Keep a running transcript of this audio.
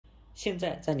现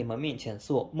在在你们面前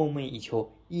是我梦寐以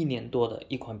求1年多的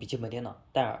一款笔记本电脑，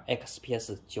戴尔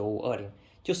XPS 9520，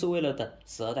就是为了等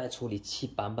12代处理器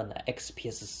版本的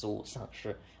XPS 15上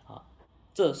市啊！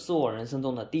这是我人生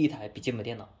中的第一台笔记本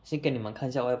电脑，先给你们看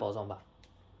一下外包装吧。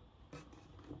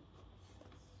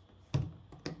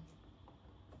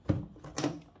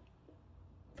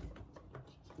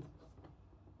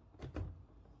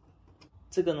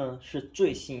这个呢是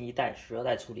最新一代12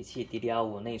代处理器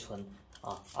DDR5 内存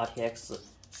RTX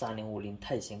 3050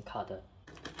 钛显卡的。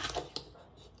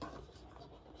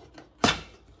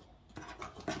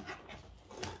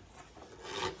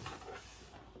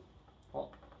哦，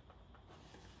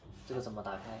这个怎么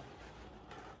打开？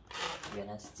原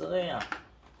来是这样，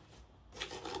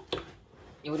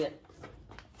有点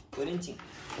紧。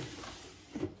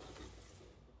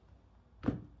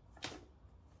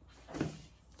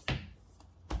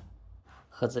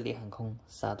盒子里很空，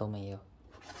啥都没有。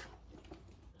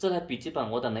这台笔记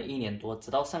本我等了1年多，直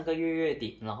到上个月月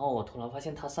底，然后我突然发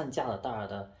现它上架了戴尔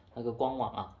的那个官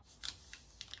网啊。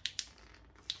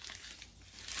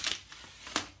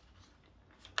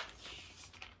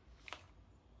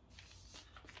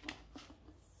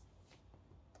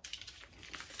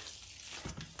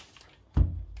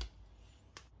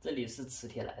这里是磁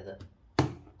铁来的。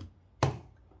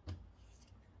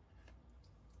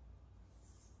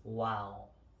哇哦，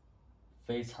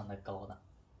非常的高档。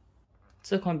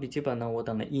这款笔记本呢，我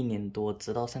等了1年多，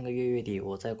直到上个月月底，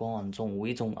我在官网中无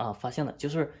意中发现了，就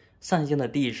是上线的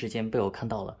第一时间被我看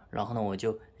到了。然后呢，我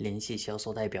就联系销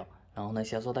售代表，然后呢，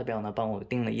销售代表呢帮我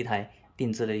定制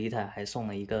了一台，还送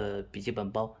了一个笔记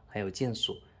本包，还有键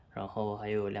鼠，然后还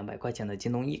有200块钱的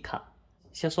京东一卡。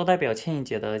销售代表倩怡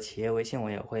姐的企业微信我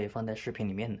也会放在视频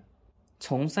里面的。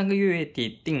从上个月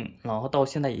底定，然后到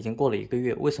现在已经过了1个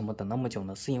月，为什么等那么久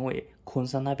呢？是因为昆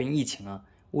山那边疫情啊，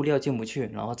物料进不去，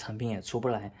然后产品也出不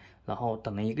来，然后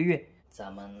等了1个月。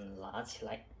咱们拿起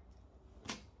来，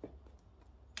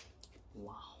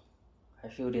哇，还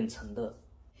是有点沉的。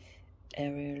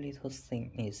Every little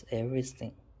thing is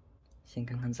everything。先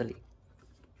看看这里，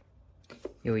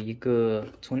有一个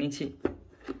充电器，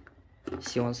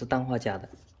希望是氮化镓的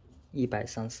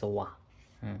，130瓦，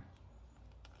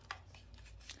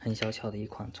很小巧的一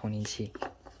款充电器，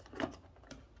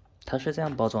它是这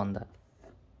样包装的。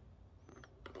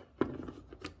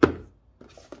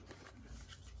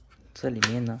这里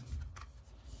面呢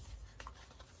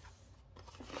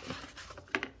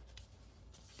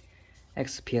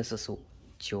，XPS 15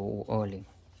 9520，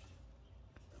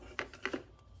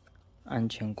安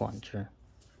全管制，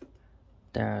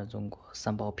戴尔中国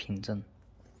3包凭证。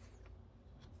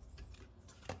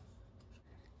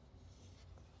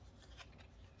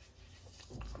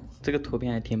这个图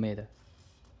片还挺美的，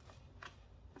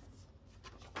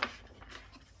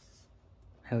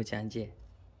还有讲解。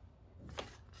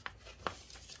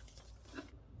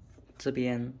这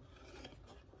边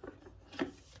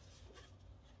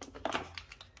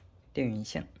电源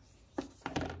线，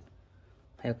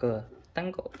还有个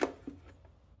单口，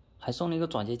还送了一个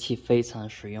转接器，非常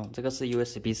实用。这个是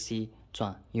USB-C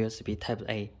转 USB Type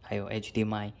A， 还有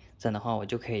HDMI， 这样的话我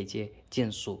就可以接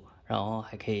键鼠，然后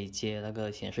还可以接那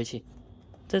个显示器。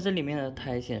在这里面呢，它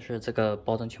还显示这个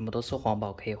包装全部都是环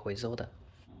保，可以回收的。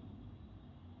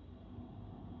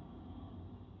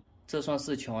这算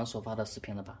是全网首发的视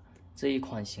频了吧？这一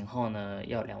款型号呢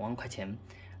要2万块钱，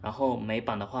然后美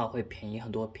版的话会便宜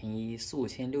很多，便宜4、5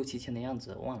千、6、7千的样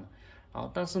子，忘了。然后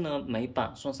但是呢，美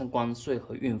版算上关税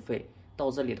和运费，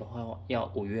到这里的话要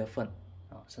5月份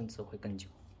甚至会更久。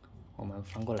我们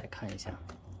翻过来看一下，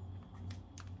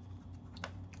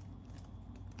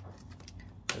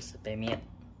这是背面，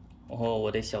我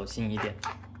得小心一点。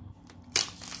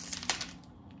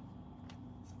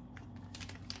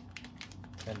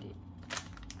这里。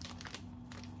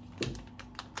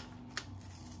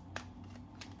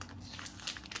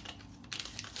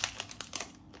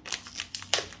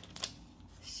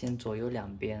先左右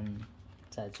2边，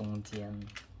在中间，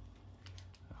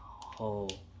然后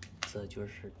这就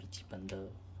是笔记本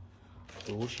的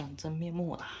庐山真面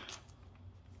目啦。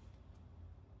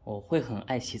我会很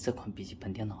爱惜这款笔记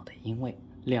本电脑的，因为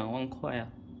2万块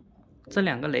啊！这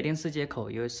2个雷电式接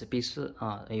口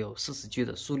USB-4有40G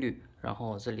的速率，然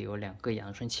后这里有2个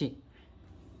扬声器，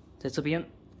在这边，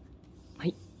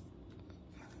嘿。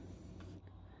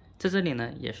在这里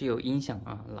呢，也是有音响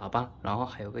喇叭，然后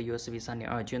还有个 USB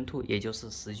 3.2 Gen 2，也就是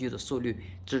10G 的速率，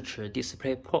支持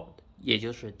DisplayPort， 也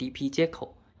就是 DP 接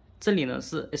口。这里呢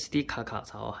是 SD 卡卡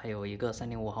槽，还有一个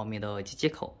3.5毫米的耳机接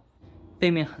口。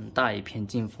背面很大一片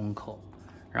进风口，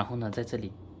然后呢，在这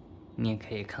里你也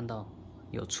可以看到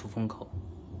有出风口。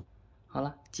好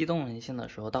了，激动人心的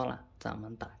时候到了，咱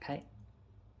们打开。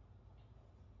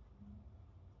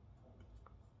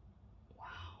哇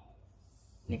哦，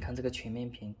你看这个全面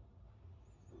屏，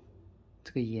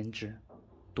这个颜值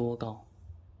多高！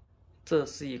这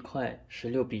是一块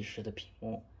16:10的屏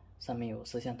幕，上面有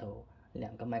摄像头、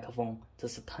2个麦克风，这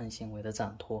是碳纤维的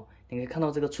掌托。你可以看到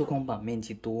这个触控板面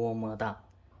积多么大，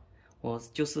我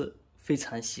就是非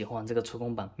常喜欢这个触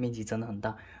控板，面积真的很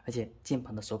大，而且键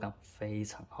盘的手感非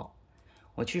常好。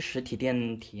我去实体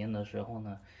店体验的时候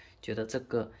呢，觉得这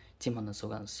个键盘的手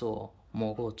感是我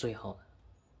摸过最好的。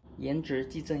颜值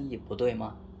即正义，不对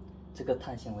吗？这个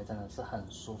碳纤维真的是很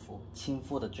舒服，亲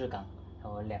肤的质感，还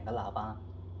有2个喇叭。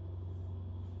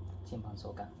键盘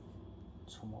手感，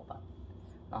触摸板，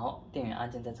然后电源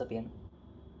按键在这边。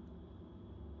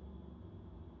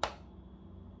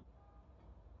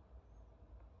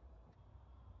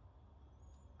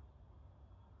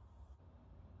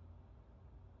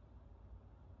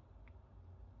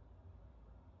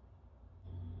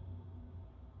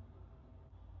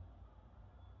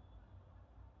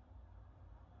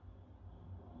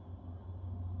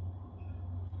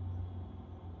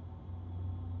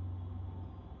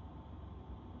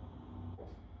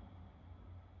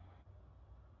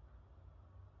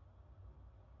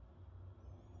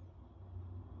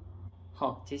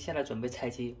好，接下来准备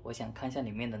拆机，我想看一下里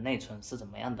面的内存是怎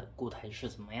么样的，固态是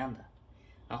怎么样的。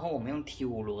然后我们用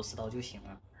T5 螺丝刀就行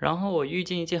了。然后我遇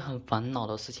见一件很烦恼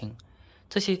的事情，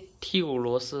这些 T5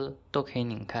 螺丝都可以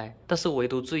拧开，但是唯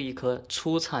独这一颗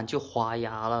出厂就滑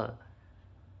牙了。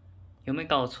有没有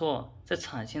搞错？在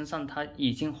产线上它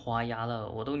已经滑牙了，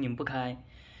我都拧不开。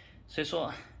所以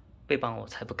说，背板我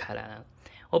拆不开来了。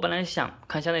我本来想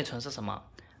看一下内存是什么，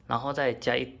然后再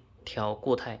加一条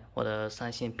固态，我的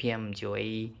三星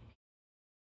PM9A1。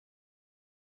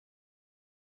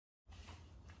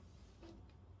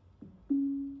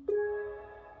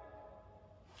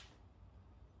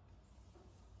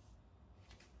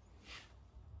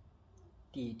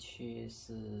地区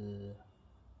是，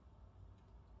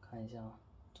看一下啊，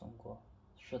中国，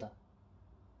是的。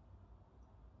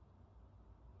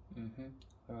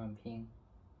微软拼，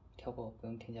跳过，不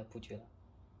用添加布局了。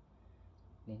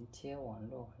连接网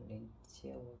络，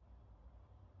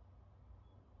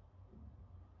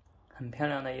很漂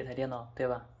亮的一台电脑，对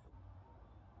吧？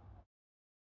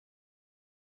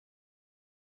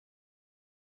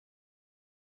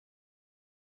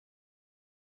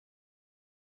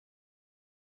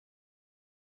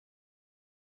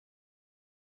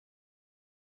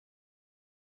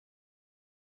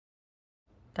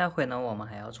待会呢，我们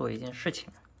还要做一件事情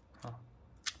啊，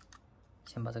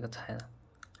先把这个拆了。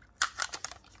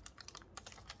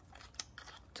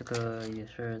这个也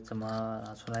是怎么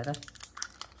拿出来的？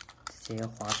直接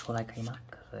划出来可以吗？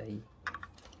可以。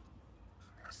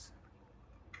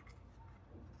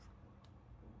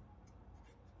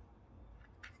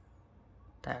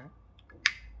戴尔。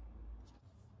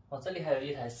我这里还有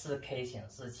一台4K 显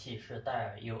示器，是戴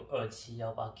尔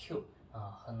U2718Q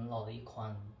啊，很老的一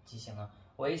款机型了。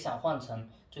我也想换成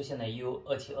最新的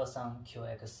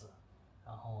U2723QX，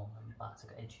 然后我们把这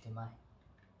个 HDMI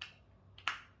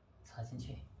插进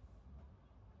去，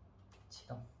启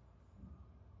动。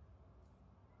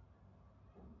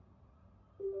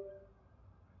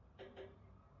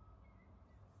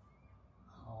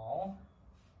好，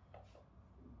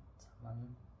咱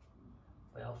们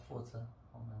不要复制，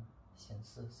我们显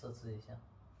示设置一下，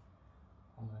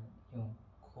我们用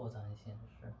扩展显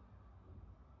示，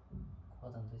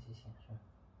扩展这些显示。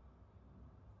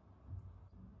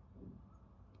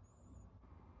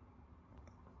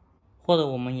或者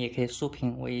我们也可以竖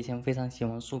屏，我以前非常喜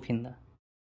欢竖屏的。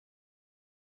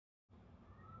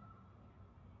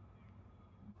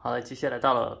好了，接下来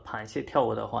到了螃蟹跳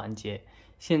舞的环节。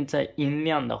现在音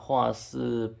量的话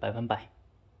是100%。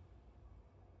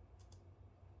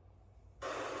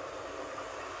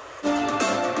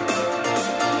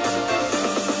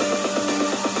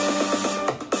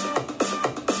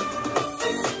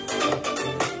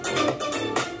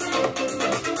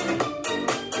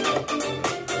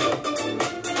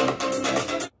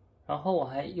然后我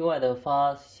还意外的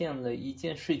发现了一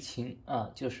件事情啊，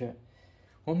就是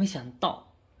我没想到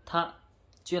它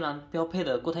居然标配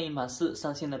的固态硬盘是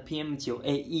三星的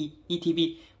PM9A1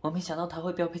 1TB， 我没想到它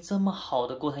会标配这么好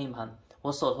的固态硬盘。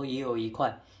我手头也有一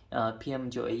块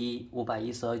PM9A1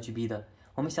 512GB 的，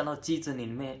我没想到机子里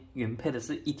面原配的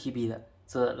是 1TB 的，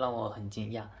这让我很惊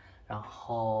讶。然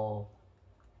后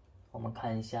我们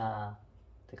看一下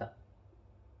这个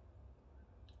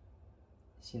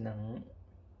性能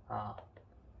啊，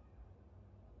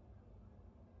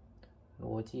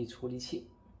逻辑处理器，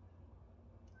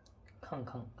看，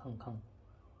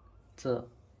这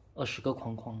20个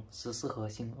框框，14核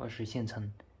心，20线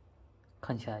程，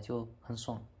看起来就很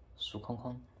爽，数框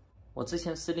框。我之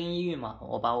前失恋抑郁嘛，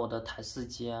我把我的台式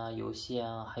机啊、游戏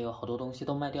啊，还有好多东西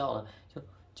都卖掉了，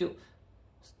就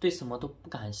对什么都不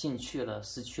感兴趣了，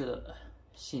失去了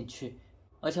兴趣。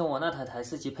而且我那台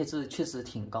式机配置确实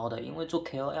挺高的，因为做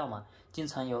KOL 嘛，经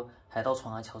常有海盗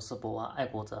船啊、乔世博啊、爱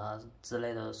国者啊之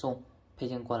类的送配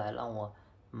件过来让我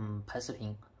拍视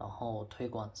频，然后推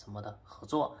广什么的合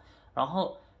作。然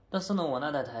后但是呢，我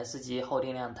那台式机耗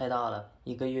电量太大了，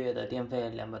一个月的电费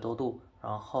200多度，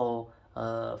然后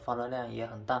发热量也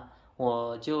很大，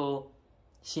我就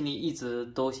心里一直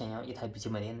都想要一台笔记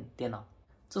本电脑。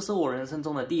这是我人生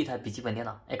中的第一台笔记本电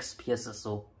脑 XPS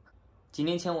 15。几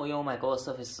年前我有买过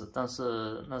Surface， 但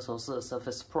是那时候是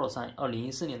Surface Pro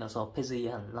 3，2014年的时候配置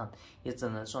也很烂，也只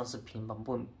能算是平板，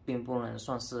并不能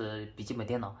算是笔记本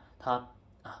电脑。它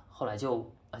后来就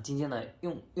渐渐的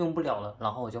用不了了，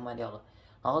然后我就卖掉了。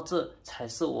然后这才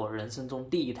是我人生中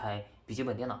第一台笔记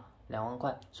本电脑，2万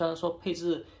块。虽然说配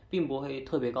置并不会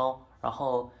特别高，然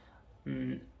后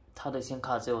它的显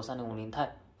卡只有3050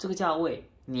钛，这个价位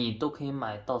你都可以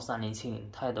买到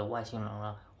3070钛的外星人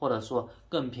了，或者说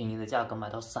更便宜的价格买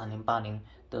到3080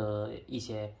的一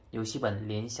些游戏本，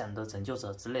联想的拯救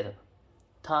者之类的。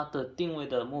它的定位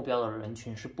的目标的人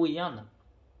群是不一样的。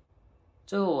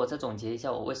最后我再总结一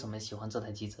下我为什么喜欢这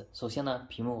台机子。首先呢，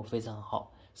屏幕非常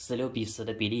好，16:10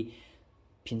的比例，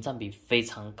屏占比非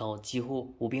常高，几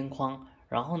乎无边框。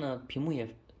然后呢，屏幕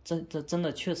也真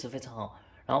的确实非常好。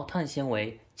然后碳纤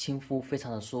维亲肤，非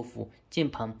常的舒服。键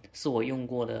盘是我用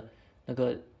过的那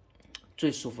个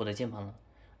最舒服的键盘了。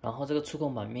然后这个触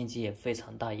控板面积也非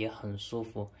常大，也很舒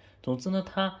服。总之呢，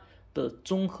它的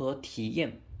综合体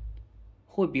验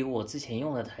会比我之前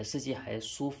用的台式机还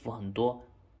舒服很多。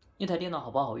一台电脑好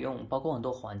不好用，包括很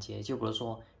多环节，就比如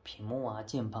说屏幕啊、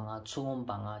键盘啊、触控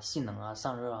板啊、性能啊、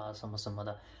散热啊什么什么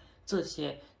的，这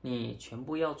些你全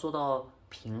部要做到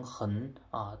平衡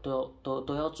啊，都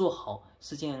要做好，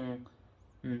是件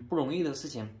不容易的事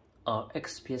情。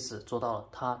XPS 做到了，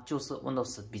它就是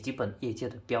Windows 笔记本业界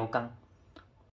的标杆。